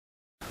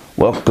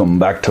Welcome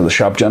back to the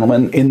shop,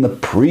 gentlemen. In the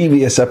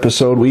previous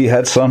episode, we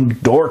had some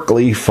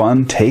dorkly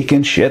fun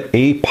taking shit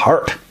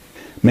apart,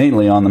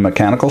 mainly on the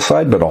mechanical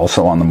side, but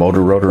also on the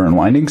motor, rotor, and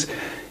windings.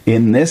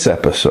 In this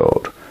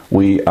episode,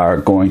 we are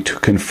going to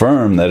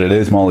confirm that it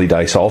is moly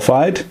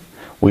disulfide.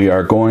 We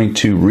are going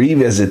to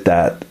revisit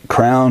that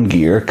crown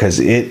gear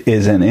because it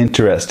is an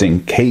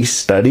interesting case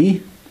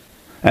study.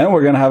 And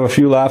we're going to have a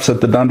few laughs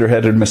at the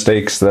dunderheaded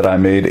mistakes that I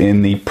made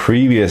in the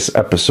previous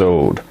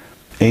episode.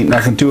 Ain't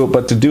nothing to it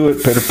but to do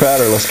it. Pitter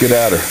patter, let's get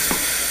at her.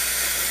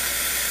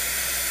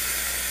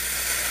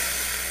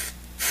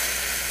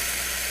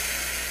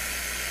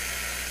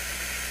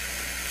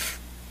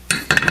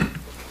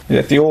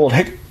 Get the old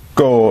Hicko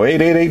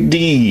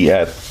 888D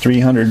at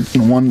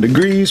 301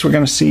 degrees. We're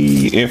going to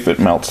see if it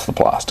melts the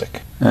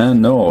plastic.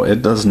 And no,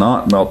 it does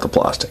not melt the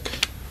plastic.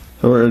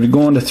 So we're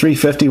going to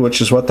 350,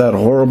 which is what that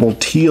horrible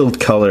teal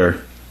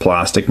color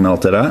plastic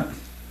melted at.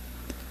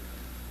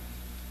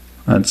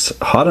 It's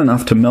hot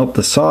enough to melt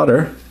the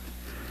solder.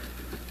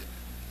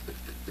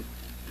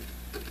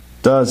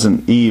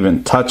 Doesn't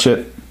even touch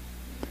it.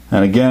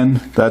 And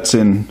again, that's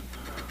in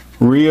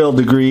real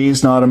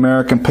degrees, not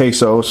American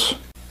pesos.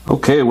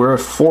 Okay, we're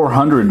at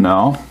 400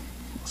 now.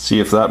 Let's see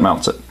if that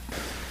melts it.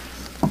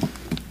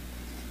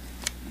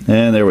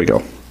 And there we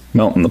go,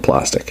 melting the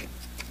plastic.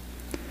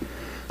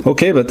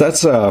 Okay, but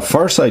that's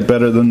far sight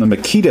better than the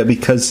Makita,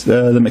 because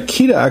the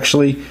Makita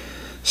actually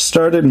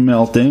started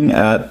melting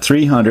at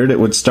 300. It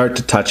would start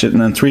to touch it,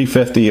 and then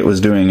 350 it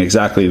was doing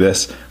exactly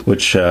this,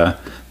 which the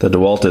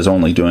DeWalt is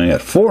only doing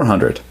at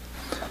 400.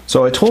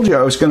 So I told you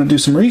I was going to do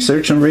some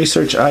research, and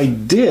research I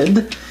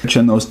did.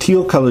 And those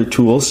teal colored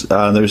tools,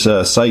 there's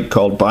a site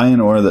called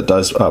BASF that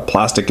does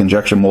plastic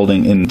injection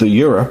molding in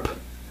Europe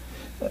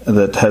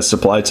that has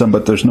supplied some,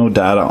 but there's no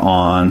data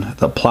on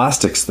the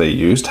plastics they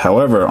used.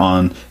 However,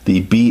 on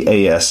the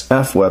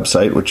BASF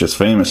website, which is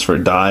famous for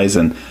dyes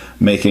and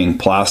making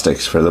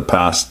plastics for the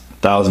past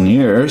 1,000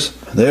 years,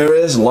 there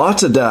is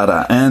lots of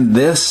data, and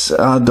this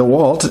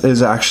DeWalt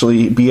is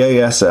actually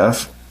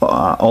BASF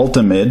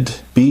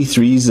Ultimate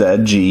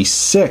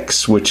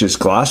B3ZG6, which is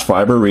glass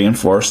fiber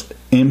reinforced,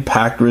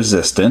 impact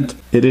resistant.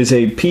 It is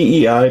a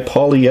PEI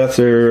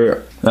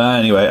polyether,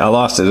 anyway, I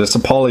lost it. It's a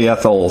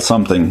polyethyl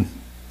something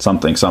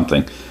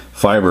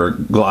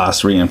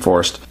fiberglass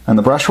reinforced. And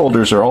the brush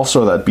holders are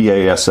also that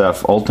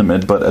BASF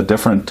Ultimate, but a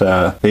different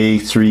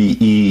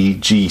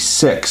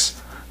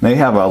A3EG6. They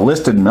have a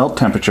listed melt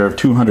temperature of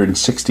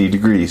 260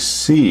 degrees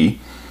C.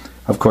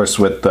 Of course,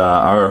 with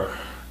our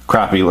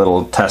crappy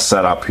little test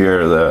setup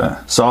here,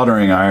 the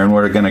soldering iron,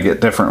 we're going to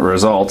get different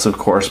results, of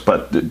course,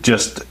 but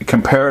just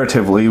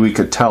comparatively, we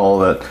could tell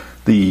that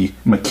the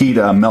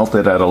Makita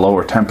melted at a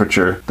lower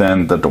temperature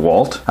than the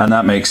DeWalt, and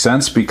that makes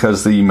sense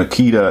because the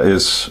Makita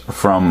is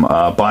from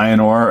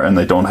BASF and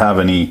they don't have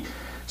any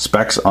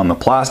specs on the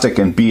plastic,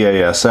 and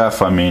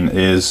BASF, I mean,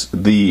 is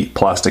the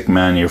plastic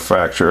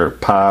manufacturer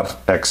par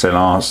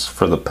excellence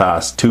for the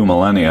past 2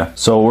 millennia.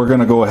 So we're going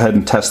to go ahead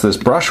and test this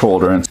brush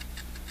holder, and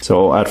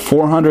so at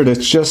 400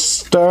 it's just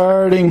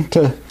starting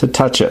to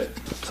touch it.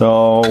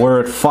 So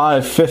we're at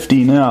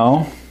 550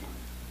 now.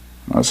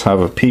 Let's have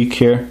a peek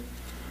here.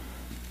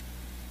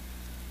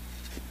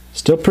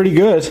 Still pretty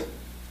good.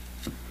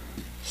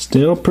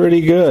 Still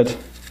pretty good.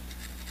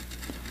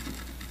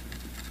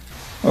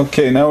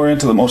 Okay, now we're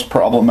into the most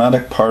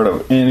problematic part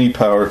of any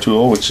power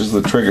tool, which is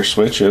the trigger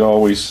switch. It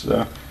always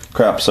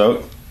craps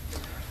out.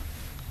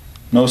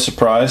 No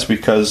surprise,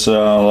 because a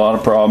lot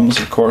of problems,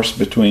 of course,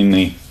 between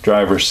the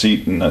driver's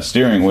seat and the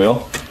steering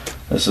wheel.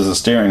 This is a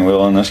steering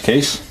wheel in this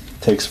case.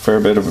 It takes a fair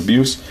bit of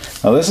abuse.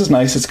 Now this is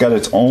nice. It's got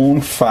its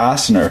own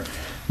fastener.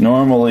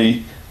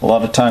 Normally, a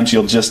lot of times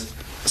you'll just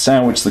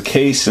sandwich the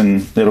case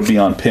and it'll be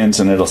on pins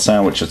and it'll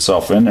sandwich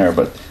itself in there,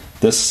 but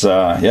this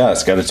yeah,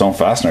 it's got its own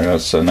fastener.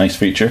 That's a nice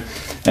feature.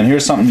 And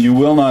here's something you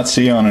will not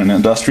see on an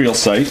industrial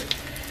site,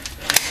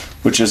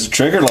 which is a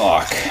trigger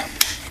lock.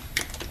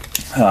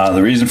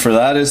 The reason for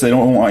that is they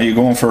don't want you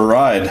going for a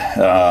ride.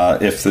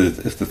 If the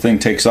thing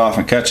takes off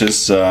and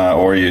catches,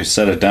 or you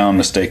set it down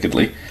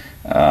mistakenly,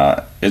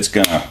 it's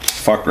gonna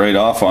fuck right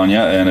off on you,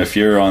 and if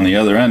you're on the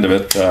other end of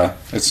it,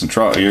 it's in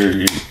trouble.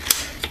 You're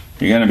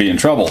gonna be in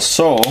trouble.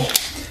 So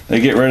they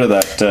get rid of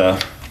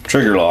that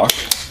trigger lock.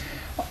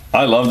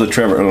 I love the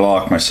trigger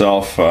lock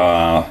myself.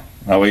 That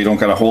way you don't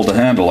gotta hold the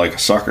handle like a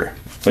sucker.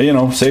 But you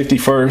know, safety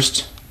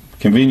first,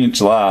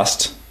 convenience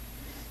last.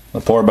 The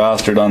poor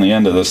bastard on the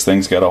end of this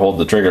thing's gotta hold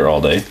the trigger all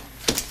day.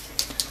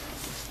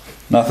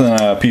 Nothing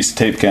a piece of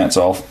tape can't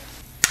solve.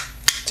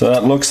 So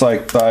that looks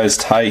like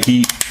biased high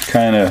heat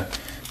kind of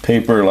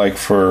paper, like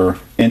for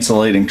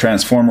insulating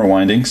transformer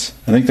windings.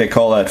 I think they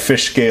call that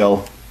fish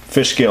scale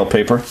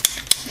paper.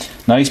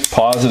 Nice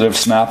positive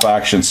snap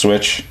action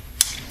switch.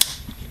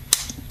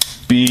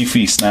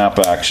 Beefy snap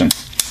action.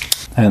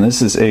 And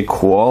this is a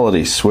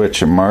quality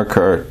switch, a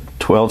Markart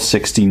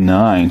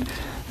 1269.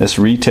 This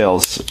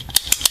retails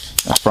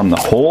from the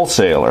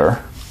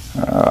wholesaler,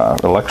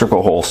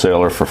 electrical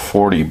wholesaler, for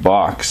 40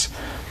 bucks.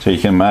 So you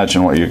can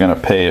imagine what you're going to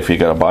pay if you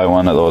got to buy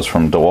one of those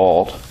from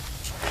DeWalt.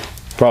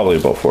 Probably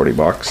about 40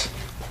 bucks.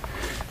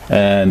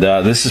 And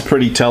this is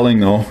pretty telling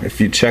though. If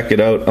you check it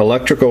out,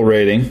 electrical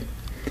rating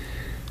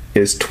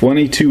is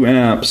 22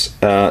 amps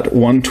at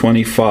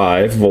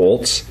 125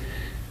 volts,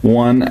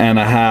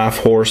 1.5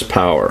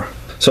 horsepower.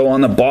 So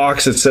on the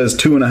box it says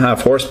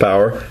 2.5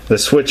 horsepower. The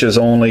switch is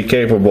only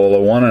capable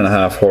of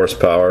 1.5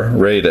 horsepower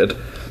rated.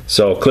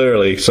 So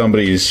clearly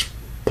somebody's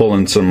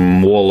pulling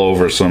some wool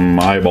over some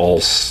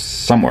eyeballs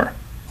somewhere.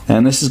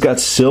 And this has got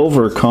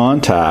silver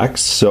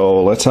contacts,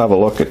 so let's have a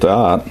look at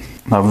that.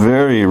 A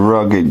very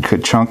rugged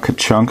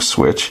ka-chunk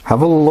switch.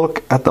 Have a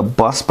look at the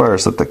bus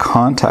bars that the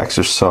contacts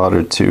are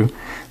soldered to.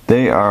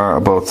 They are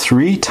about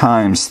 3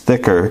 times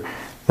thicker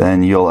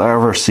than you'll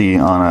ever see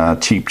on a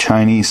cheap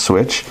Chinese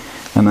switch.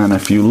 And then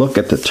if you look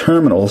at the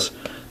terminals,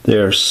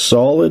 they're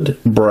solid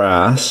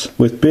brass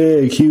with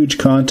big, huge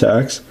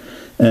contacts.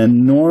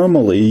 And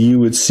normally you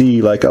would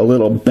see like a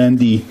little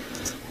bendy,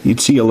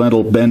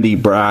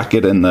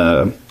 bracket,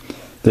 and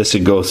this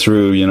would go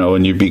through, you know,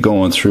 and you'd be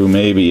going through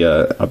maybe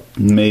a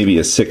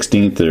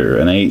 1/16 or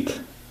an 1/8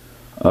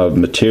 of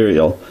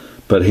material.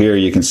 But here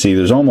you can see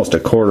there's almost a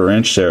 1/4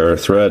 inch there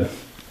of thread.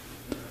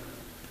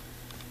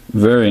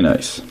 Very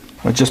nice.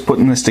 I'm just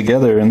putting this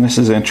together, and this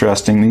is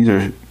interesting. These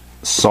are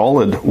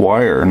solid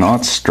wire,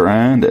 not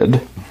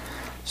stranded,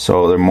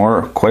 so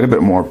they're quite a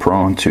bit more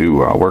prone to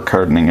work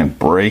hardening and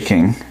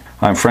breaking.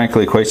 I'm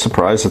frankly quite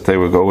surprised that they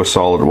would go with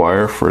solid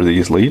wire for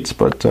these leads,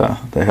 but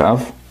they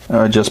have.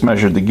 I just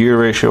measured the gear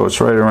ratio.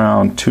 It's right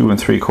around 2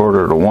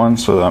 3/4 to 1,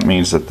 so that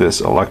means that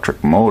this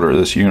electric motor,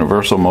 this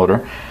universal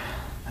motor,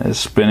 is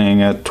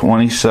spinning at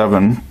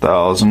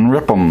 27,000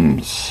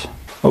 RPMs.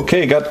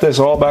 Okay, got this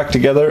all back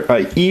together.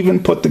 I even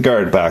put the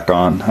guard back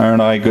on.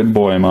 Aren't I a good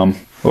boy, Mom?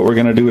 What we're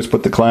going to do is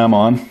put the clam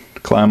on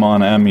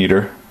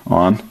ammeter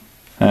on,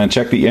 and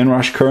check the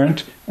inrush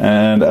current,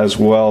 and as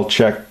well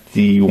check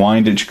the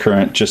windage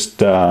current,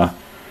 just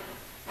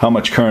how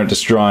much current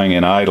is drawing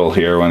in idle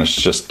here when it's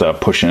just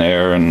pushing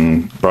air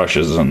and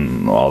brushes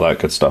and all that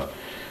good stuff.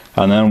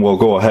 And then we'll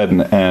go ahead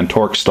and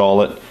torque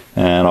stall it,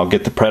 and I'll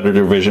get the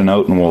Predator Vision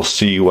out and we'll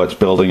see what's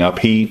building up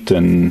heat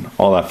and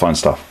all that fun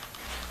stuff.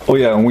 Oh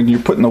yeah, and when you're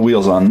putting the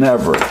wheels on,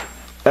 never,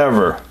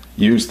 ever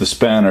use the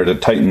spanner to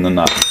tighten the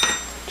nut.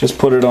 Just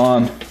put it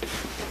on,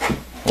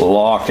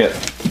 lock it,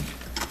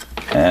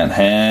 and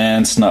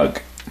hand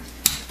snug.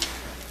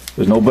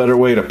 There's no better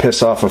way to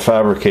piss off a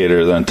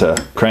fabricator than to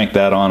crank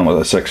that on with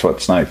a 6-foot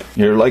snipe.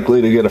 You're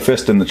likely to get a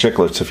fist in the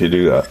chicklets if you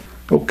do that.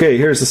 Okay,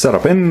 here's the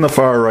setup. In the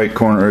far right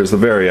corner is the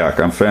Variac.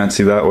 I'm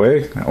fancy that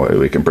way. That way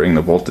we can bring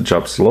the voltage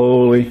up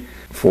slowly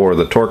for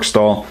the torque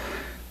stall.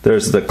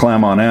 There's the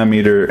clam on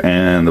ammeter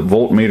and the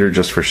voltmeter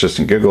just for shits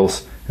and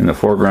giggles. In the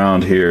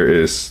foreground here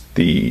is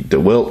the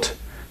DeWalt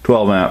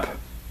 12 amp.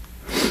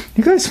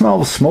 You guys smell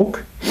the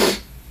smoke?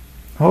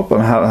 I hope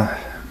I'm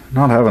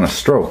not having a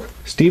stroke.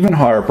 Stephen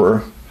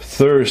Harper,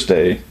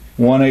 Thursday,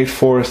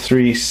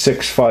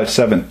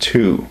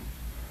 1843657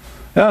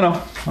 Yeah,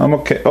 no, I'm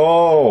okay.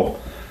 Oh,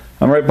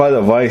 I'm right by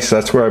the vise.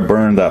 That's where I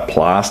burned that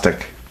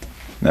plastic.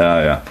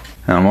 Yeah.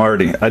 And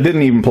I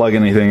didn't even plug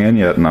anything in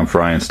yet, and I'm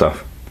frying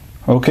stuff.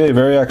 Okay,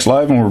 Variac's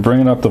live, and we're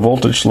bringing up the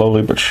voltage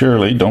slowly but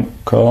surely. Don't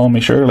call me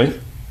Shirley.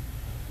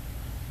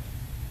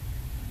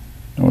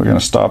 We're going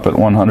to stop at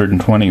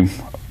 120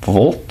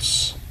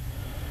 volts.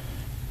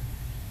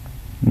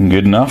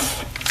 Good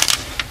enough.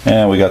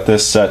 And we got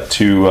this set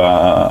to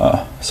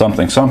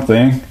something.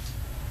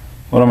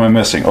 What am I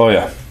missing? Oh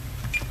yeah,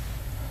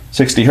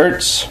 60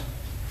 hertz.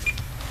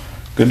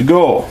 Good to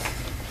go.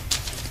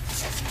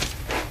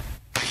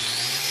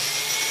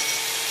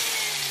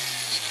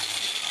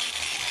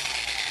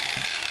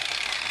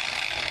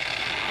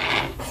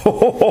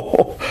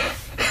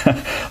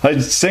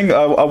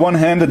 I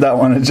one-handed that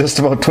one. It just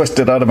about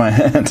twisted out of my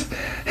hand.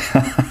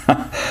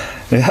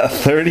 Yeah,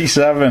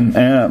 37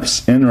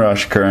 amps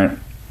inrush current.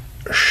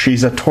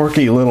 She's a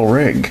torquey little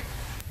rig.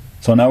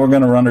 So now we're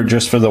going to run her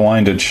just for the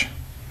windage.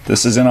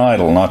 This is in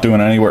idle, not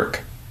doing any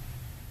work.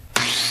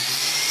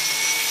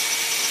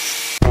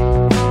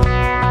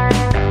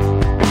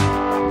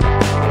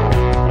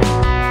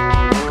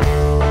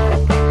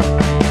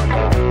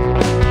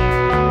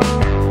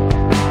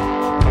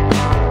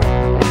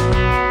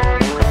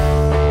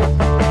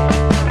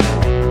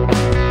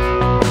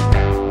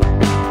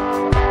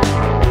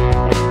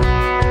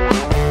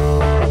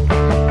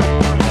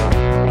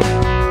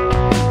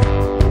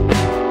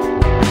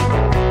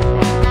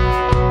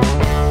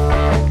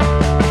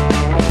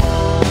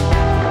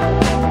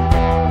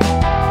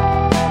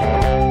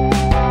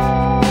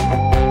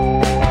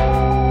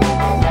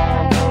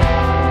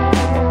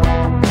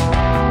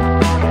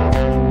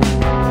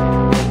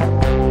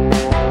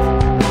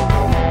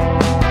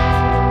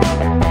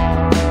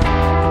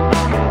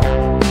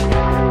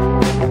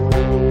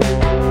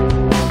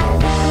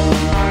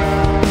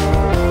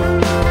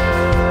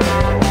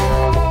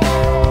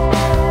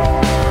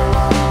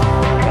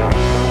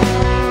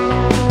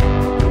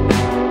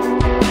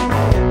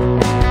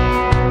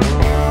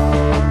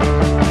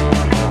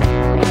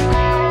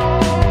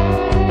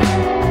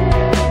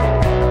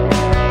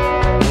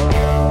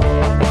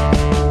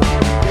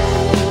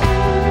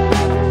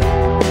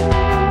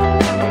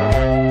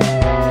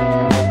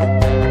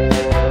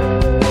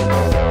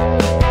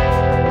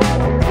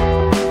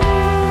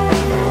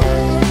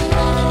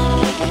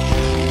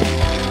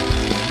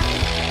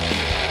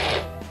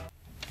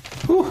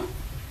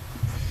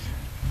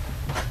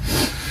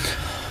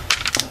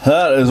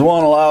 That is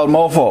one loud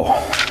mofo.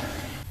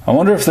 I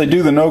wonder if they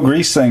do the no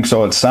grease thing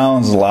so it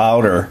sounds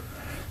louder.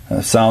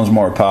 It sounds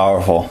more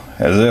powerful.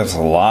 As it's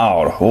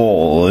loud.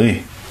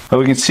 Holy. So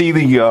we can see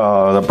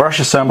the brush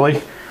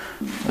assembly.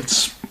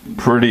 It's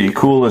pretty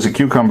cool as a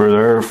cucumber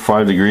there.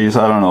 5 degrees.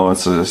 I don't know.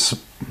 It's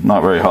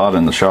not very hot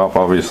in the shop.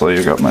 Obviously,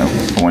 I got my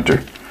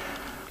winter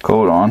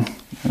coat on.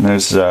 And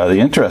there's the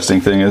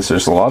interesting thing is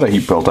there's a lot of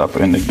heat built up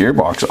in the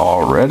gearbox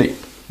already.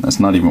 That's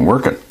not even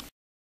working.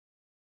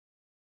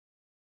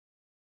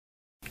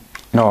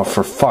 Oh,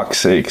 for fuck's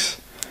sakes.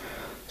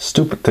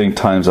 Stupid thing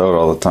times out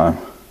all the time.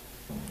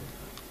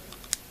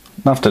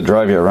 Enough to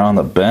drive you around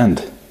the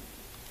bend.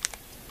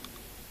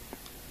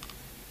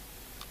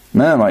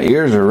 Man, my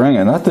ears are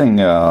ringing. That thing,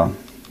 yeah,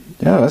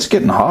 that's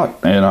getting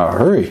hot in a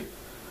hurry.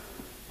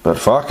 But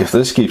fuck, if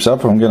this keeps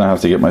up, I'm gonna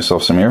have to get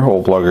myself some ear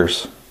hole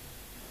pluggers.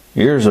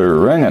 Ears are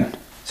ringing.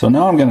 So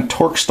now I'm gonna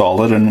torque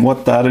stall it, and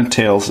what that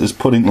entails is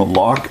putting the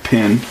lock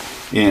pin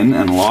in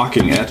and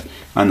locking it,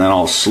 and then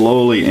I'll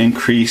slowly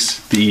increase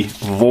the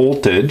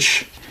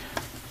voltage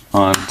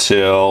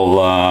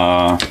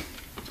until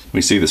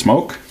we see the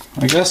smoke,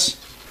 I guess.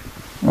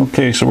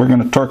 Okay, so we're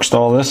going to torque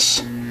stall this.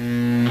 You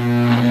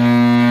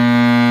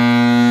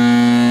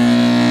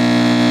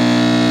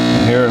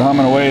hear it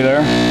humming away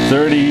there.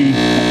 30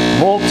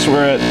 volts,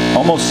 we're at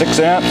almost 6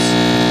 amps.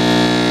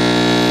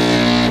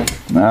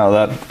 Now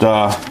that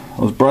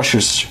those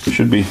brushes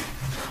should be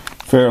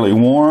fairly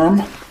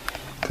warm,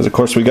 because of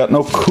course we got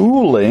no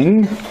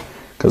cooling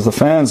because the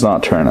fan's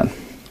not turning.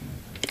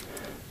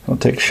 I'll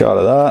take a shot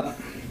of that.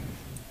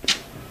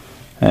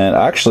 And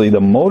actually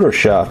the motor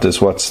shaft is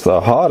what's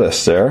the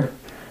hottest there.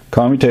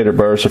 Commutator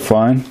bars are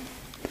fine.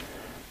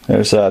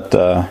 There's that,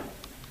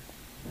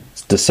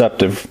 it's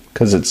deceptive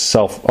because it's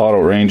self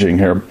auto ranging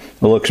here.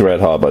 It looks red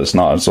hot, but it's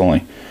not. It's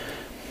only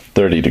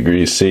 30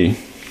 degrees C.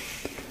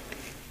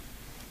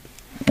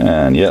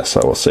 And yes,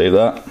 I will save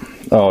that.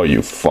 Oh, you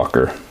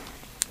fucker.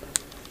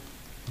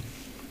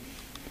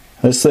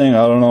 This thing,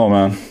 I don't know,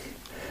 man.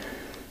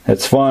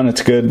 It's fun,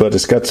 it's good, but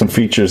it's got some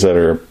features that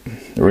are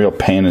a real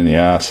pain in the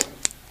ass.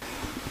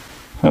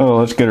 Oh,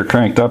 let's get her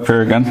cranked up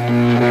here again.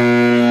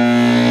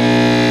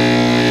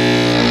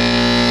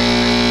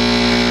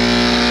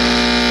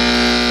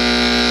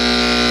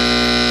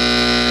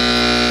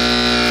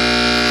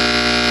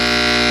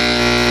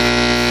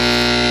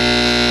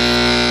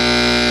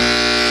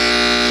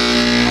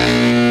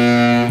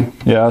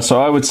 Yeah,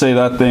 so I would say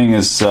that thing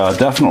is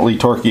definitely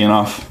torquey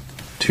enough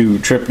to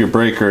trip your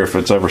breaker if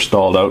it's ever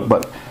stalled out,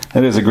 but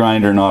it is a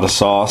grinder, not a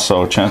saw,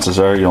 so chances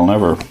are you'll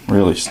never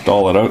really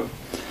stall it out.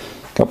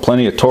 Got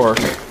plenty of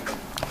torque.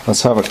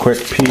 Let's have a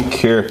quick peek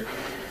here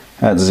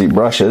at the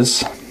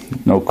brushes.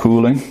 No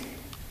cooling.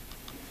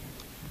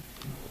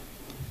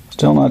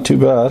 Still not too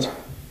bad.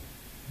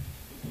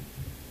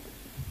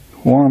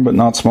 Warm but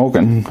not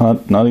smoking.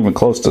 Not even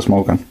close to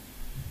smoking.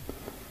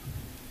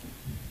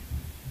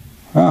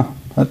 Ah,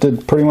 that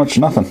did pretty much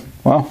nothing.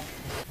 Wow.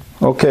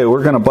 Okay,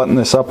 we're going to button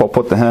this up. I'll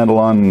put the handle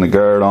on and the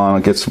guard on.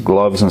 I'll get some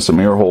gloves and some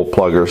ear hole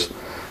pluggers.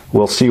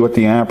 We'll see what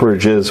the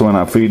amperage is when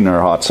I'm feeding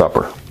her hot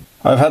supper.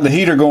 I've had the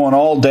heater going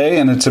all day,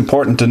 and it's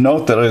important to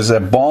note that it is a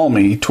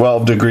balmy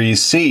 12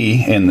 degrees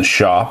C in the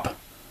shop.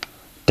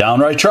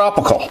 Downright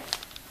tropical.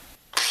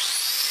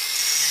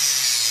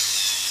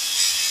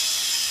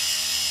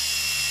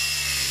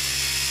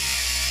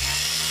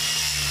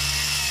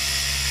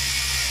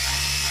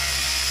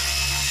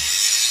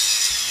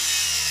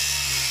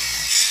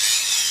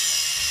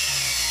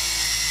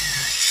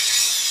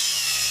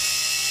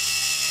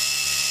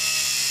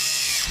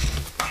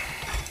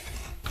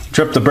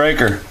 Trip the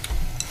breaker.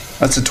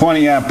 That's a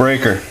 20 amp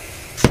breaker.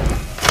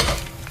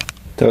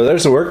 So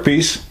there's the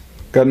workpiece.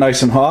 Got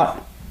nice and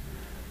hot.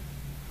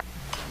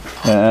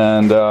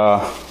 And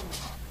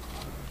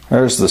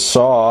there's the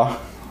saw,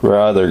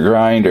 rather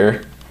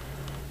grinder.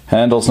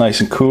 Handle's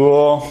nice and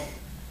cool.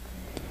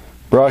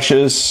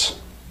 Brushes,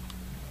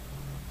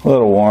 a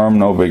little warm,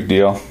 no big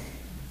deal.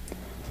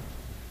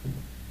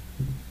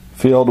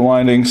 Field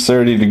windings,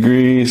 30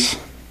 degrees.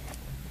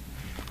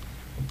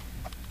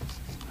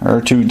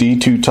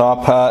 R2D2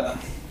 top hat.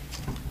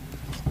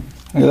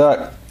 Look at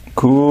that,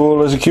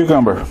 cool as a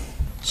cucumber.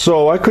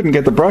 So I couldn't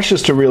get the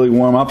brushes to really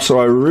warm up, so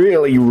I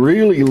really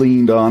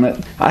leaned on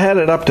it. I had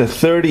it up to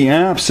 30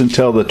 amps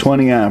until the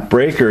 20 amp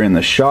breaker in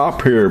the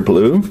shop here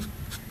blew.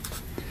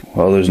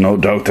 Well, there's no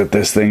doubt that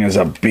this thing is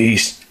a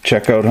beast.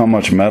 Check out how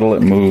much metal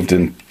it moved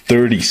in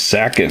 30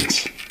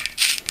 seconds.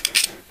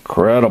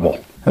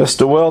 Incredible. This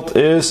DeWalt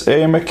is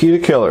a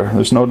Makita killer.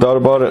 There's no doubt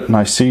about it, and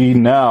I see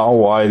now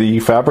why the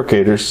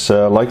fabricators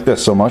like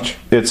this so much.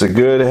 It's a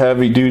good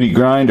heavy duty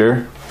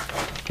grinder.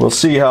 We'll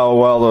see how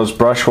well those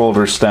brush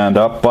holders stand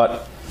up,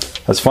 but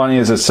as funny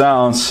as it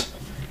sounds,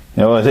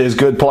 you know, it is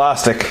good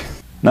plastic.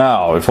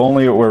 Now, if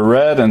only it were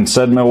red and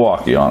said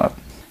Milwaukee on it.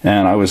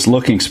 And I was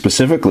looking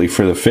specifically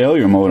for the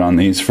failure mode on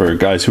these for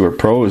guys who are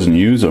pros and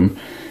use them.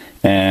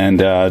 And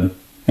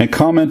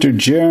commenter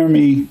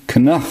Jeremy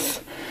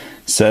Knuth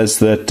says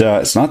that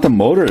it's not the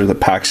motor that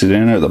packs it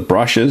in or the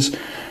brushes.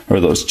 or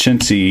those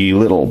chintzy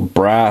little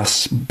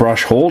brass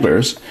brush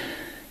holders.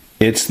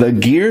 It's the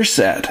gear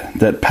set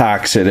that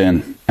packs it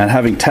in. And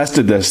having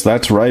tested this,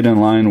 that's right in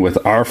line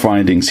with our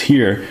findings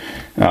here.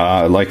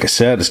 Like I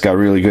said, it's got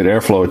really good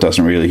airflow. It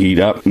doesn't really heat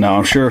up. Now,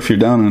 I'm sure if you're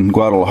down in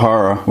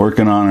Guadalajara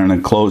working on an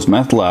enclosed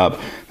meth lab,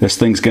 this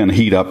thing's going to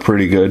heat up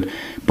pretty good.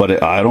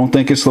 But I don't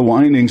think it's the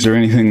windings or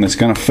anything that's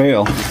going to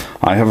fail.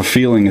 I have a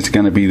feeling it's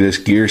going to be this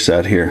gear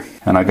set here.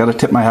 And I got to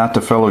tip my hat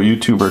to fellow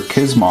YouTuber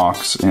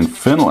Kismox in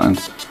Finland,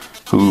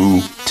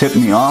 who tipped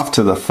me off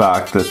to the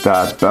fact that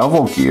that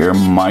bevel gear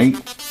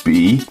might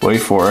be,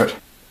 wait for it,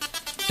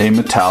 a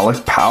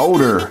metallic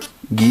powder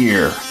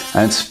gear.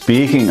 And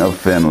speaking of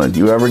Finland,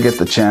 you ever get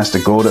the chance to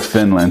go to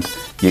Finland,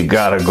 you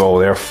gotta go.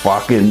 They're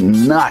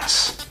fucking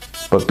nuts.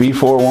 But be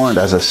forewarned,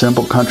 as a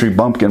simple country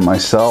bumpkin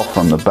myself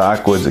from the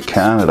backwoods of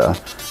Canada,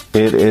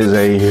 it is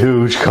a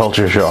huge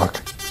culture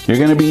shock. You're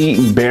gonna be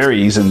eating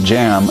berries and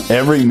jam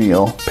every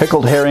meal,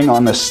 pickled herring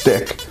on the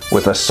stick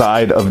with a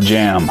side of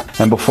jam.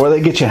 And before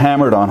they get you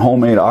hammered on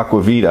homemade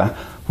aquavita,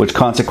 which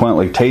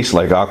consequently tastes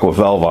like aqua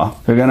velva,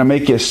 they're gonna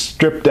make you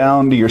strip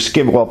down to your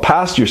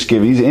past your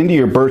skivvies, into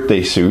your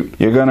birthday suit.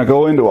 You're gonna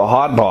go into a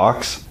hot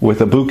box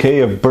with a bouquet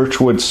of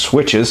birchwood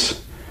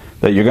switches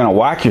that you're gonna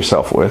whack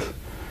yourself with.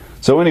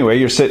 So anyway,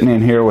 you're sitting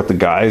in here with the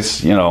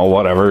guys, you know,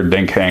 whatever,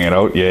 dink hanging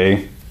out,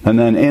 yay. And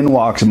then in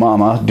walks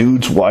mama,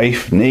 dude's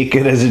wife,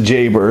 naked as a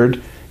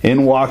jaybird.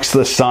 In walks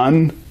the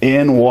son.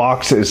 In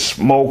walks his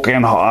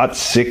smoking hot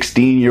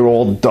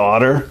 16-year-old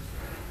daughter.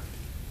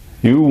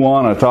 You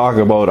want to talk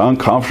about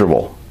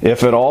uncomfortable.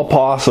 If at all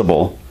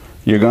possible,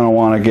 you're going to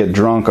want to get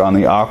drunk on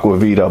the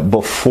aquavita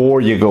before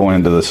you go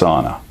into the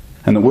sauna.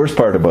 And the worst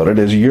part about it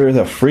is you're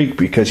the freak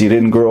because you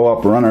didn't grow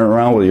up running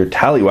around with your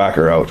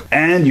tallywhacker out.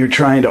 And you're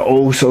trying to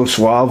oh so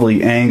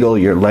suavely angle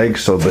your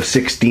legs so the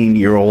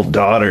 16-year-old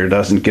daughter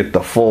doesn't get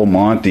the full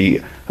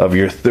Monty of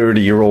your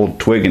 30-year-old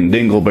twig and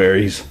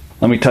dingleberries.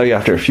 Let me tell you,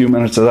 after a few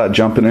minutes of that,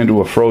 jumping into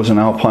a frozen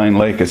alpine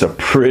lake is a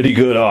pretty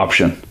good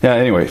option. Yeah,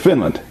 anyway,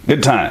 Finland.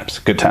 Good times.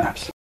 Good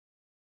times.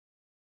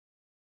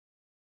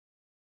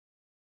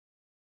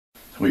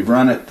 We've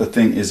run it. The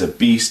thing is a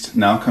beast.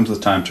 Now comes the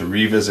time to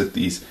revisit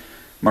these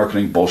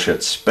marketing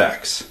bullshit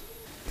specs.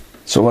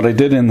 So what I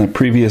did in the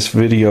previous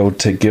video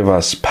to give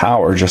us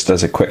power, just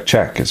as a quick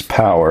check, is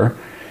power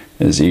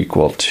is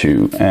equal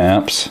to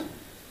amps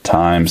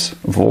times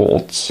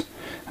volts.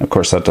 Of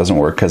course, that doesn't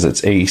work because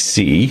it's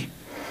AC.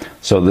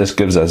 So this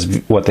gives us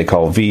what they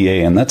call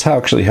VA, and that's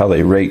actually how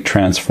they rate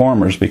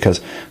transformers, because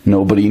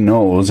nobody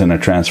knows in a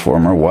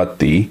transformer what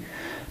the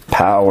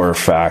power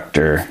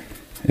factor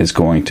is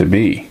going to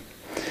be.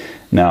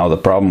 Now, the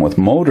problem with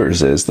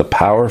motors is the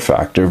power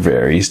factor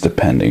varies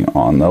depending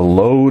on the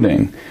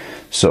loading.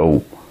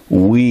 So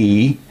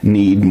we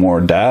need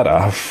more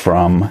data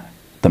from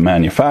the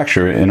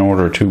manufacturer in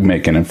order to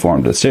make an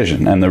informed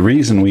decision. And the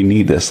reason we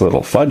need this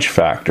little fudge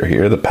factor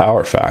here, the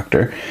power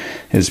factor,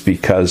 is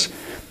because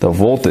the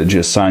voltage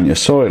is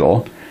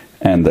sinusoidal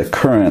and the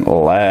current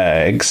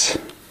lags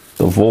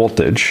the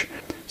voltage.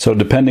 So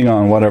depending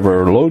on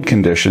whatever load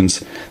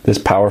conditions, this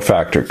power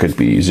factor could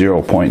be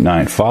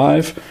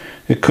 0.95,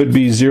 it could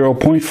be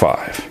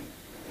 0.5.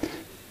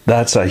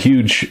 That's a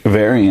huge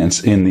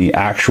variance in the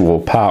actual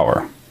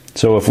power.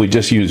 So if we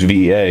just use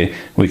VA,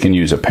 we can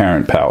use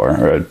apparent power,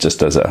 or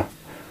just as a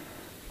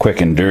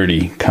quick and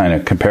dirty kind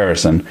of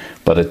comparison,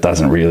 but it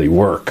doesn't really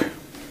work.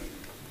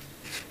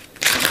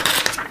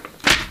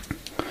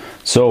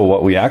 So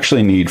what we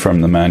actually need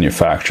from the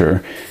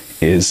manufacturer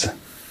is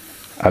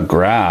a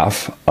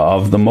graph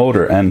of the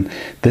motor, and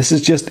this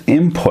is just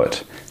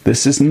input.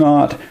 This is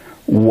not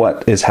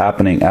what is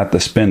happening at the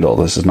spindle.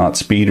 This is not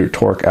speed or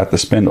torque at the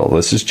spindle.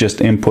 This is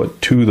just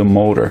input to the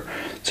motor.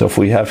 So if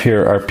we have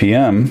here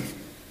RPM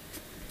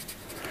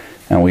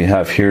and we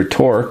have here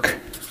torque,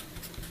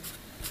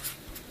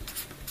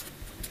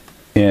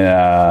 in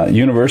a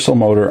universal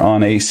motor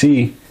on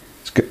AC,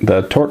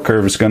 the torque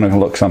curve is going to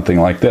look something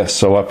like this.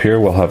 So up here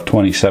we'll have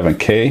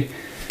 27K,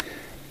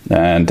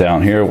 and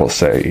down here we'll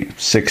say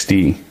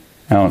 60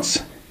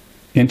 ounce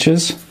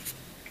inches.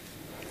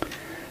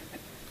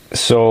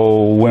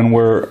 So when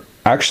we're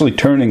actually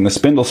turning the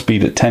spindle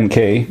speed at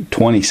 10K,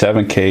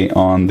 27K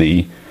on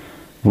the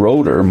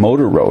rotor,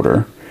 motor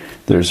rotor,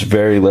 there's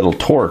very little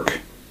torque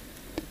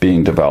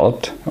being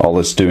developed. All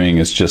it's doing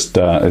is just,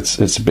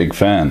 it's a big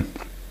fan.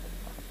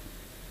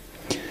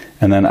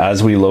 And then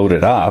as we load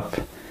it up,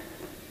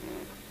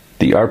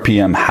 the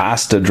RPM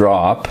has to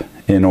drop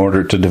in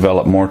order to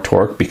develop more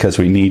torque, because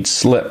we need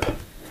slip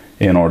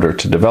in order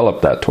to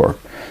develop that torque.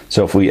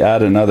 So if we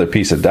add another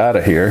piece of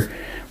data here,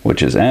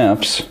 which is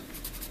amps,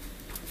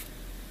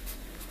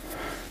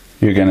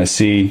 you're going to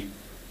see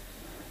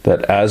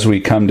that as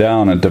we come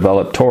down and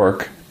develop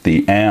torque,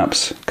 the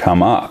amps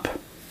come up.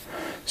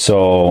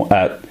 So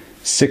at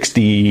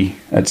 60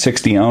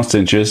 ounce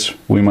inches,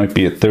 we might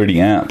be at 30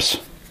 amps.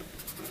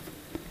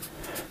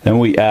 Then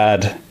we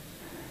add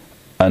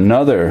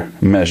another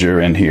measure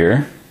in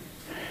here,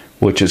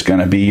 which is going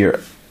to be your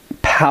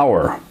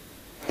power.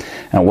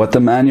 And what the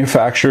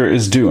manufacturer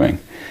is doing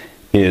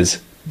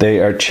is they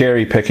are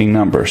cherry picking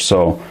numbers.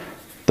 So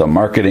the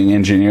marketing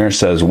engineer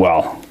says,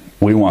 well,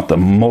 we want the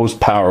most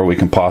power we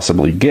can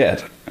possibly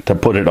get to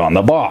put it on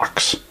the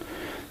box.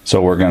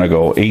 So we're going to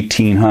go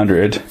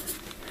 1800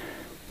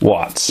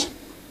 watts.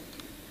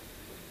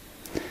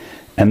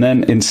 And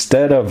then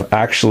instead of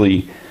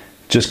actually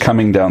just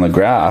coming down the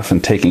graph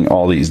and taking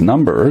all these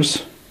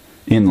numbers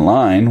in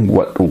line,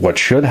 what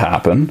should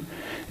happen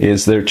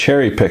is they're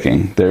cherry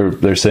picking.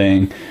 They're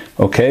saying,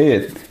 okay,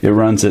 it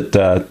runs at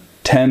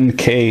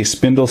 10k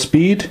spindle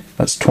speed,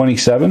 that's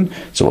 27,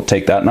 so we'll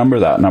take that number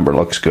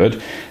looks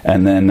good,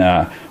 and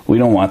then we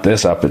don't want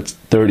this up at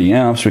 30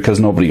 amps because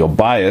nobody will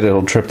buy it,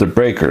 it'll trip the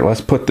breaker.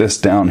 Let's put this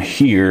down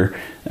here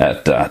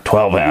at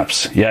 12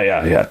 amps.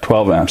 Yeah,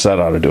 12 amps, that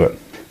ought to do it.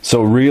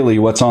 So really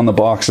what's on the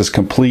box is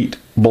complete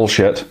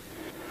bullshit.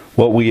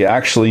 What we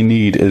actually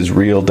need is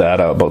real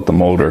data about the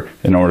motor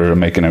in order to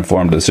make an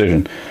informed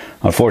decision.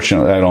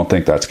 Unfortunately, I don't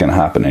think that's going to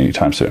happen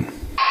anytime soon.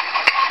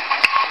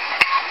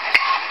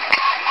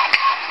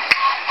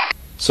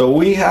 So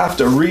we have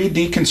to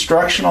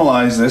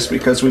re-deconstructionalize this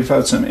because we've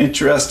had some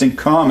interesting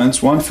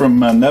comments. One from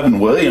Nevin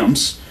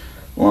Williams,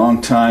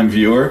 longtime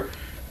viewer,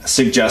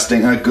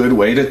 suggesting a good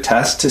way to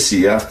test to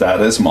see if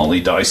that is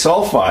moly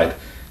disulfide.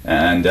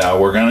 And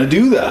we're going to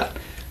do that.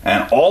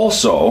 And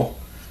also,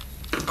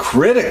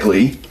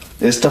 critically,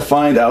 is to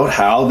find out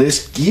how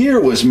this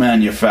gear was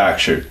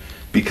manufactured.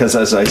 Because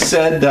as I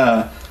said,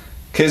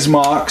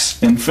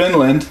 Kismox in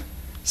Finland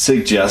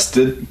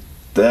suggested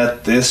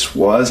that this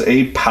was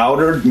a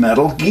powdered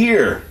metal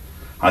gear.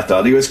 I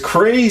thought he was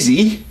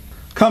crazy.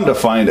 Come to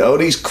find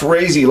out, he's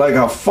crazy like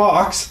a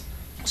fox.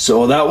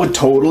 So that would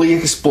totally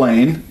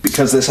explain,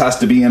 because this has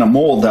to be in a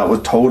mold, that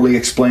would totally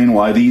explain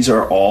why these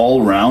are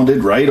all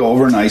rounded right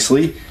over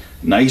nicely.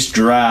 Nice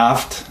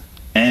draft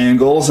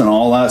angles and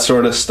all that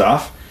sort of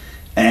stuff.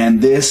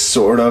 And this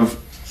sort of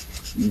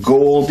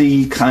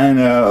goldy kind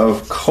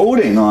of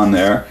coating on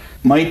there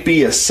might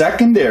be a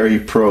secondary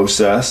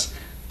process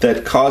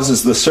that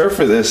causes the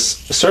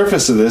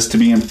surface of this to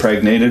be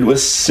impregnated with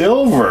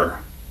silver,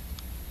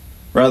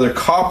 rather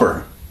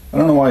copper. I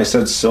don't know why I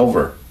said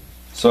silver.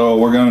 So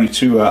we're going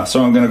to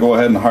I'm going to go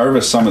ahead and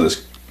harvest some of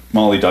this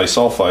moly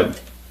disulfide,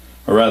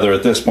 or rather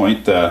at this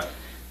point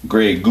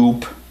gray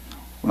goop.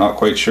 We're not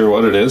quite sure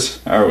what it is,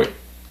 are we?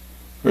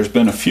 There's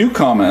been a few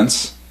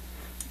comments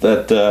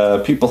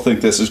that people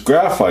think this is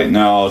graphite.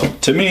 Now,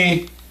 to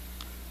me,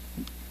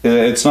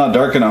 it's not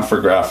dark enough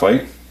for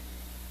graphite.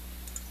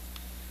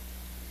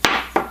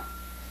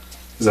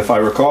 Because if I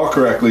recall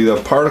correctly,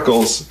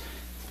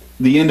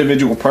 the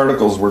individual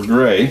particles were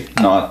gray,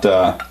 not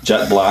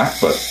jet black,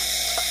 but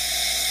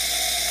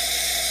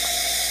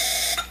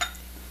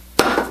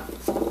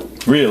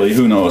really,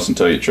 who knows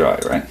until you try,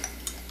 right?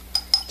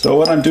 So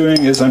what I'm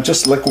doing is I'm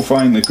just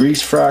liquefying the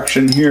grease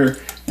fraction here,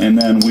 and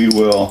then we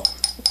will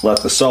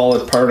let the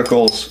solid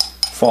particles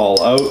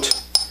fall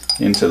out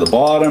into the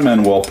bottom,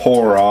 and we'll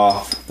pour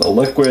off the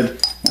liquid.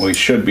 We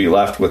should be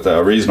left with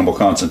a reasonable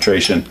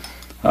concentration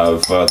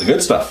of the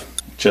good stuff,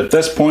 which at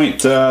this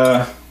point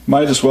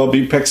might as well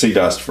be pixie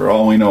dust for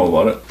all we know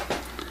about it.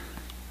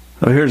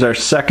 So here's our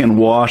second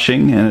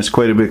washing, and it's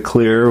quite a bit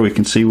clearer. We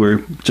can see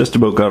we're just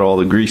about got all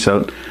the grease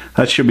out.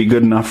 That should be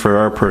good enough for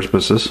our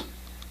purposes.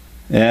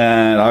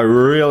 And I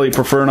really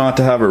prefer not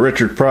to have a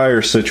Richard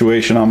Pryor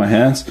situation on my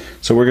hands,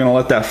 so we're going to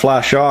let that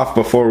flash off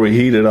before we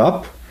heat it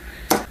up.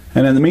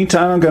 And in the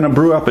meantime, I'm going to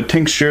brew up a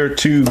tincture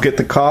to get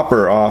the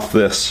copper off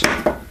this.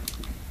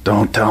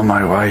 Don't tell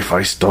my wife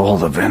I stole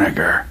the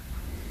vinegar.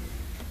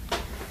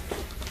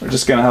 We're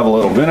just going to have a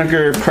little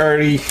vinegar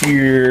party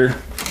here.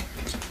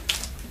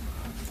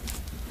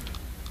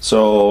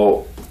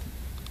 So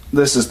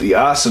this is the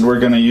acid we're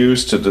going to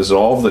use to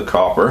dissolve the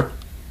copper,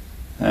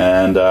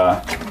 and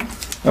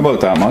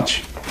about that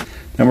much.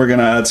 Then we're going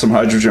to add some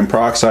hydrogen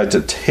peroxide to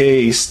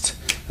taste.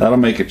 That'll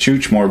make it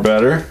chooch more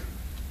better.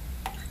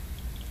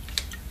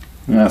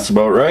 And that's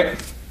about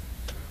right.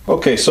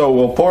 Okay, so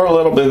we'll pour a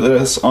little bit of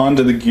this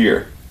onto the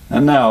gear.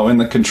 And now in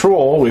the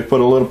control, we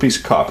put a little piece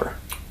of copper.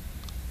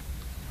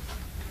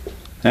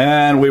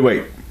 And we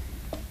wait.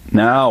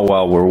 Now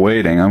while we're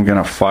waiting, I'm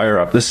going to fire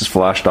up. This is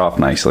flashed off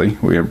nicely.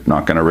 We're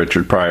not going to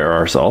Richard Pryor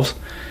ourselves.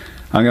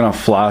 I'm going to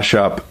flash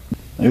up.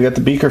 We've got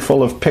the beaker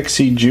full of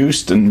pixie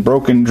juiced and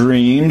broken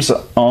dreams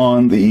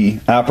on the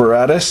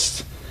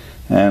apparatus,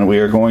 and we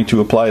are going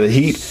to apply the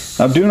heat.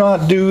 Now do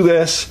not do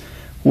this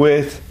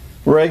with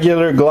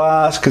regular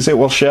glass because it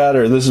will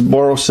shatter. This is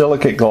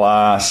borosilicate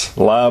glass,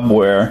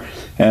 labware,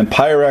 and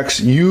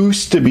Pyrex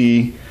used to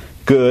be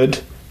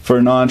good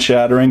for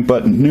non-shattering,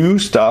 but new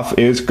stuff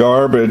is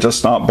garbage.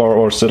 It's not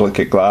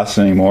borosilicate glass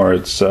anymore.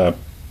 It's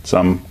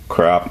some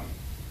crap.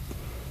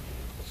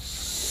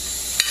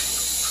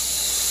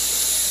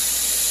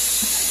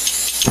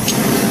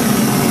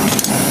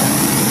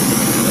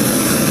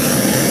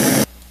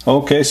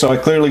 Okay, so I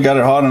clearly got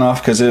it hot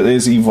enough because it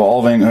is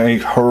evolving a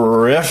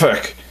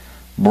horrific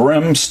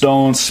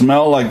brimstone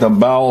smell like the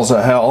bowels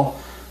of hell.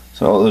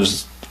 So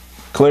there's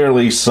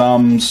clearly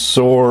some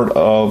sort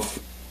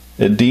of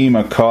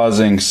edema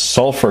causing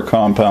sulfur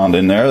compound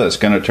in there that's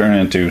going to turn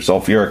into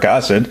sulfuric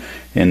acid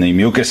in the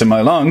mucus in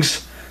my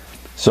lungs.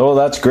 So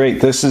that's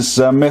great. This is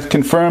myth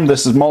confirmed.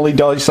 This is moly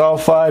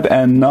disulfide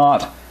and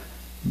not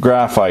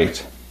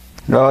graphite.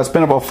 Well, it's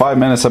been about 5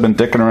 minutes I've been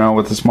dicking around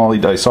with this moly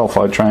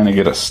disulfide trying to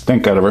get a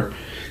stink out of her.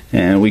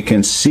 And we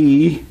can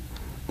see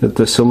that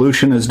the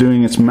solution is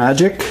doing its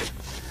magic.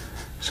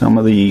 Some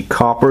of the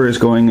copper is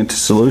going into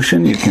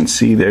solution. You can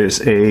see there's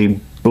a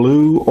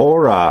blue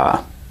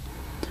aura.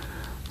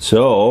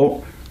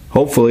 So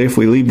hopefully if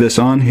we leave this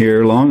on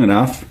here long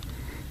enough,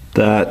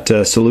 that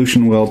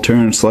solution will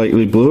turn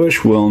slightly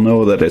bluish. We'll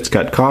know that it's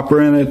got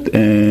copper in it,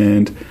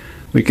 and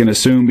we can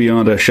assume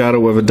beyond a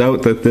shadow of a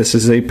doubt that this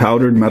is a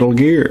powdered metal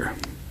gear.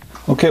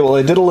 Okay, well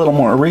I did a little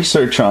more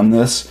research on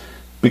this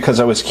because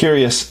I was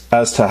curious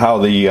as to how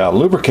the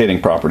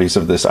lubricating properties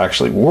of this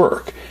actually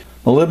work.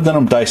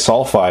 Molybdenum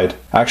disulfide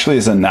actually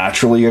is a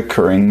naturally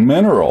occurring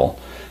mineral,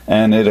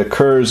 and it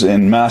occurs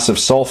in massive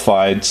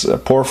sulfides,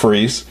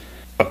 porphyries,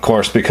 of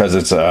course because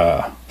it's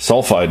a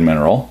sulfide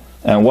mineral.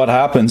 And what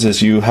happens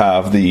is you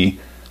have the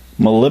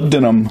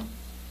molybdenum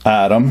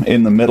atom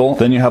in the middle,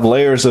 then you have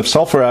layers of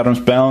sulfur atoms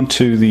bound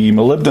to the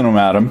molybdenum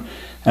atom,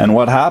 and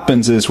what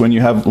happens is when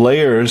you have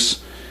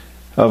layers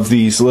of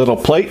these little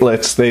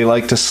platelets, they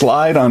like to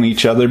slide on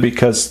each other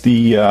because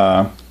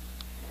the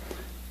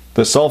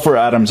sulfur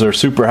atoms are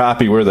super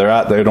happy where they're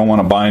at. They don't want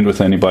to bind with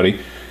anybody.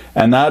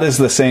 And that is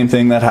the same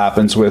thing that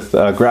happens with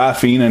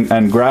graphene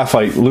and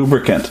graphite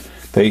lubricant.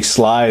 They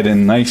slide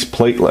in nice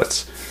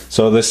platelets.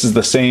 So this is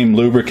the same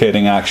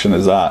lubricating action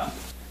as that.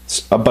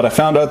 But I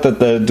found out that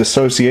the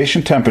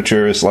dissociation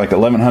temperature is like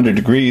 1100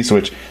 degrees,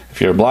 which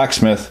if you're a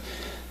blacksmith,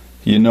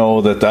 you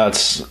know that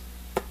that's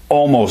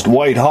almost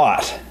white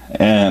hot.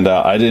 And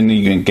I didn't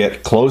even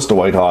get close to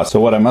white hot. So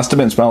what I must have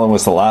been smelling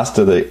was the last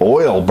of the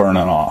oil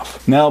burning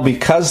off. Now,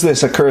 because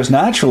this occurs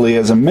naturally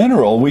as a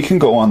mineral, we can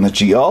go on the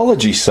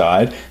geology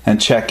side and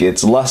check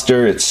its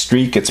luster, its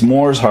streak, its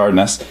Mohs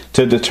hardness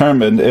to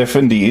determine if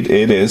indeed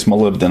it is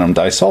molybdenum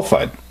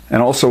disulfide.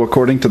 And also,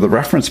 according to the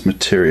reference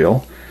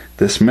material,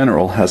 this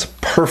mineral has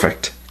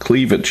perfect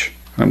cleavage.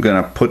 I'm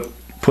going to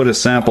put a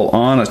sample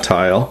on a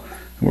tile,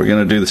 and we're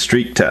going to do the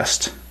streak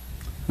test.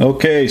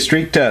 Okay,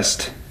 streak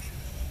test.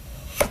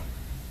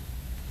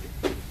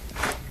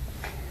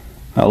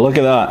 Now look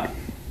at that.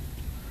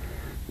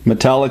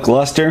 Metallic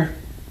luster.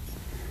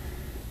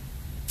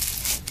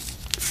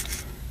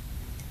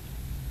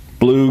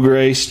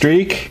 Blue-gray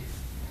streak.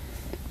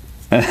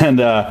 And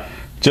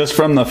just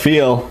from the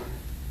feel,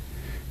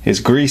 is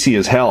greasy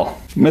as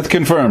hell. Myth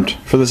confirmed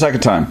for the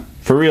second time.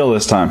 For real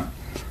this time.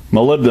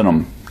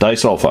 Molybdenum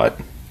disulfide.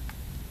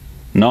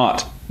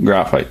 Not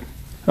graphite.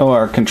 Oh,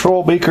 our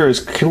control beaker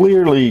has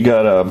clearly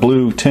got a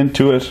blue tint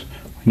to it.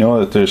 We know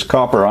that there's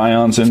copper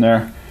ions in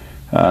there.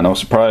 No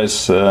surprise,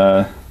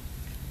 some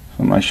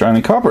nice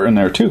shiny copper in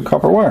there too,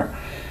 copper wire.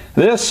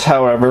 This,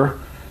 however,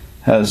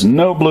 has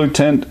no blue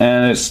tint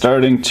and it's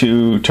starting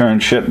to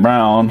turn shit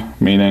brown,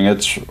 meaning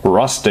it's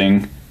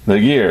rusting the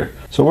gear.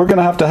 So we're going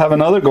to have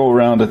another go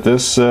around at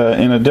this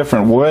in a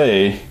different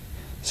way,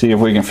 see if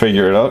we can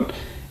figure it out.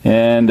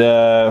 And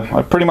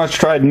I pretty much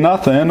tried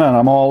nothing and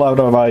I'm all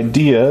out of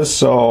ideas,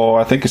 so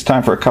I think it's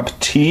time for a cup of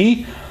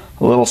tea,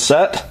 a little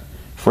set,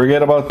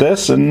 forget about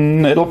this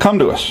and it'll come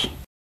to us.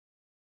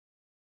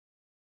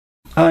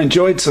 I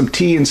enjoyed some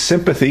tea and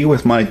sympathy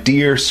with my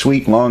dear,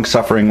 sweet,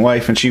 long-suffering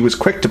wife, and she was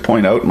quick to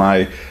point out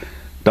my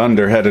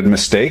dunder-headed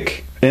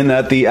mistake in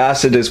that the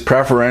acid is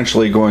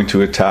preferentially going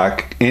to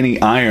attack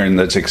any iron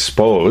that's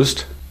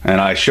exposed. And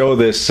I show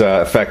this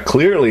effect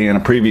clearly in a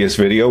previous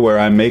video where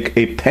I make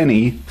a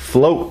penny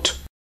float.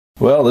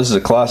 Well, this is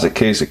a classic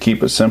case of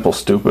keep it simple,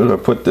 stupid. I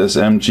put this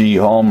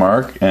MG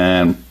hallmark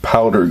and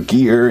powder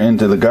gear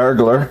into the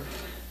gargler,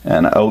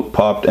 and out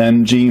popped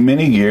MG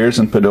mini gears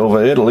in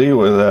Padova, Italy,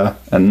 with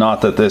and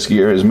not that this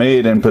gear is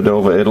made in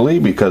Padova, Italy,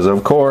 because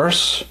of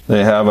course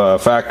they have a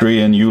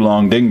factory in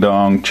Yulong Ding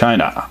Dong,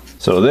 China.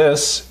 So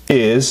this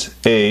is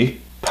a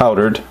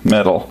powdered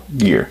metal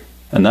gear,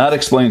 and that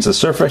explains the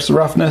surface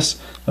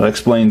roughness. That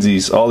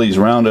explains all these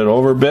rounded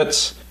over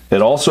bits.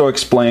 It also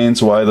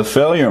explains why the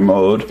failure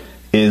mode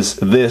is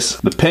this.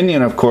 The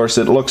pinion, of course,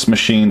 it looks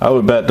machined. I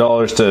would bet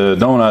dollars to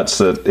donuts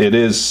that it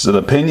is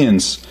the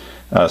pinion's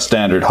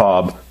standard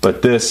hob,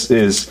 but this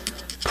is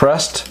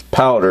pressed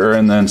powder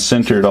and then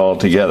sintered all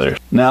together.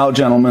 Now,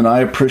 gentlemen, I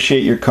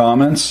appreciate your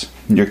comments,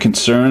 your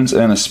concerns,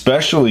 and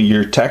especially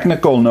your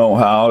technical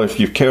know-how if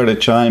you care to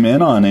chime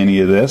in on any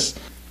of this.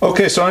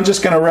 Okay, so I'm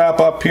just going to wrap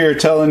up here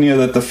telling you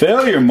that the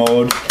failure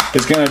mode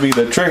is going to be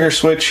the trigger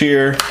switch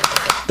here.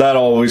 That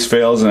always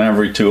fails in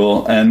every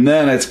tool. And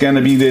then it's going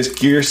to be this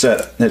gear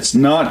set. It's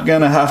not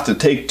going to have to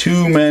take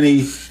too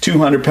many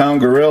 200-pound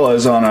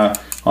gorillas on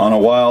a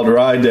wild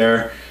ride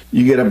there.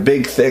 You get a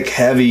big, thick,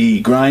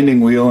 heavy grinding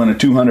wheel and a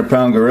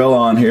 200-pound gorilla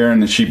on here,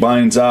 and she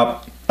binds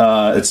up.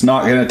 It's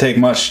not going to take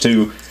much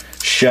to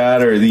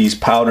shatter these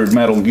powdered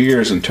metal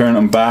gears and turn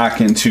them back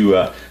into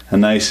a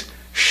nice,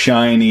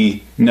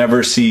 shiny,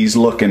 never-sees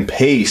looking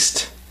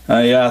paste.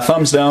 Yeah,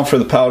 thumbs down for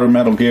the powdered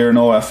metal gear.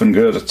 No effing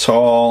good at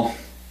all.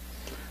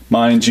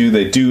 Mind you,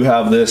 they do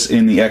have this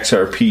in the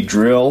XRP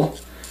drill.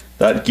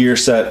 That gear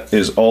set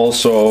is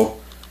also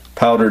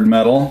powdered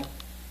metal.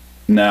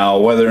 Now,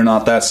 whether or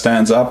not that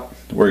stands up,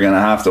 we're going to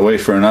have to wait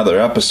for another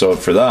episode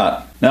for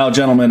that. Now,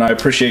 gentlemen, I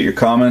appreciate your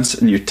comments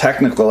and your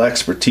technical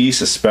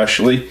expertise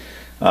especially.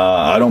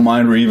 I don't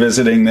mind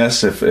revisiting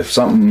this if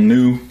something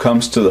new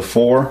comes to the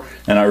fore,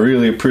 and I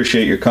really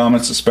appreciate your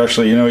comments,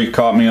 especially, you know, you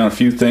caught me on a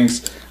few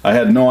things. I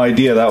had no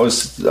idea. That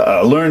was,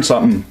 I learned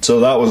something, so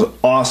that was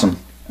awesome.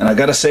 And I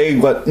gotta say,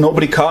 what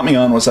nobody caught me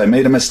on was I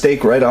made a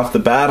mistake right off the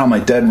bat on my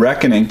dead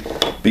reckoning,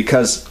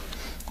 because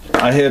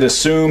I had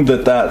assumed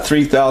that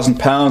 3,000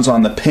 pounds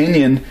on the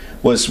pinion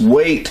was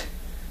weight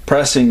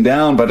pressing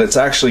down, but it's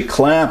actually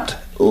clamped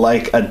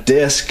like a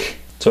disc,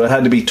 so it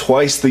had to be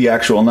twice the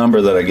actual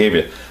number that I gave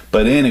you.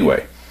 But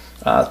anyway,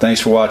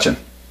 thanks for watching.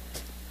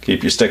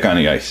 Keep your stick on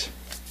the ice.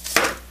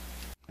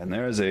 And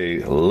there's a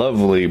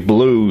lovely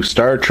blue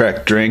Star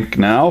Trek drink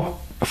now,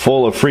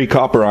 full of free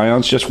copper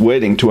ions, just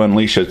waiting to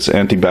unleash its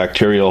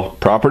antibacterial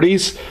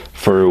properties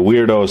for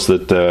weirdos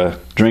that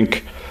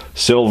drink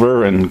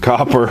silver and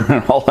copper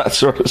and all that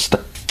sort of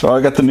stuff. So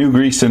I got the new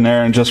grease in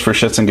there, and just for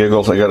shits and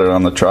giggles, I got it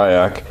on the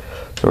triac.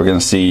 So we're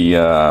gonna see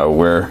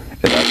where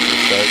it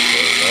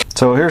actually starts.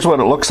 So here's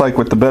what it looks like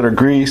with the better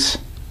grease.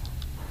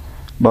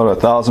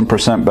 About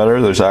 1,000%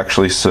 better. There's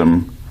actually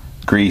some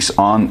grease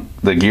on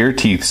the gear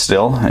teeth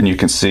still, and you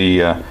can see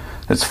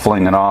it's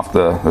flinging off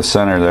the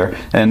center there.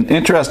 And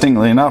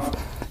interestingly enough,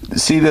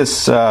 see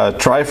this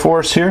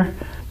Triforce here?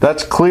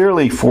 That's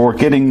clearly for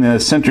getting the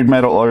sintered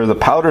metal or the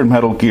powdered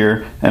metal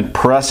gear and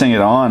pressing it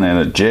on in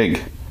a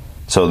jig.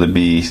 So there'd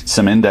be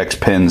some index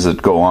pins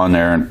that go on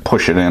there and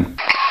push it in.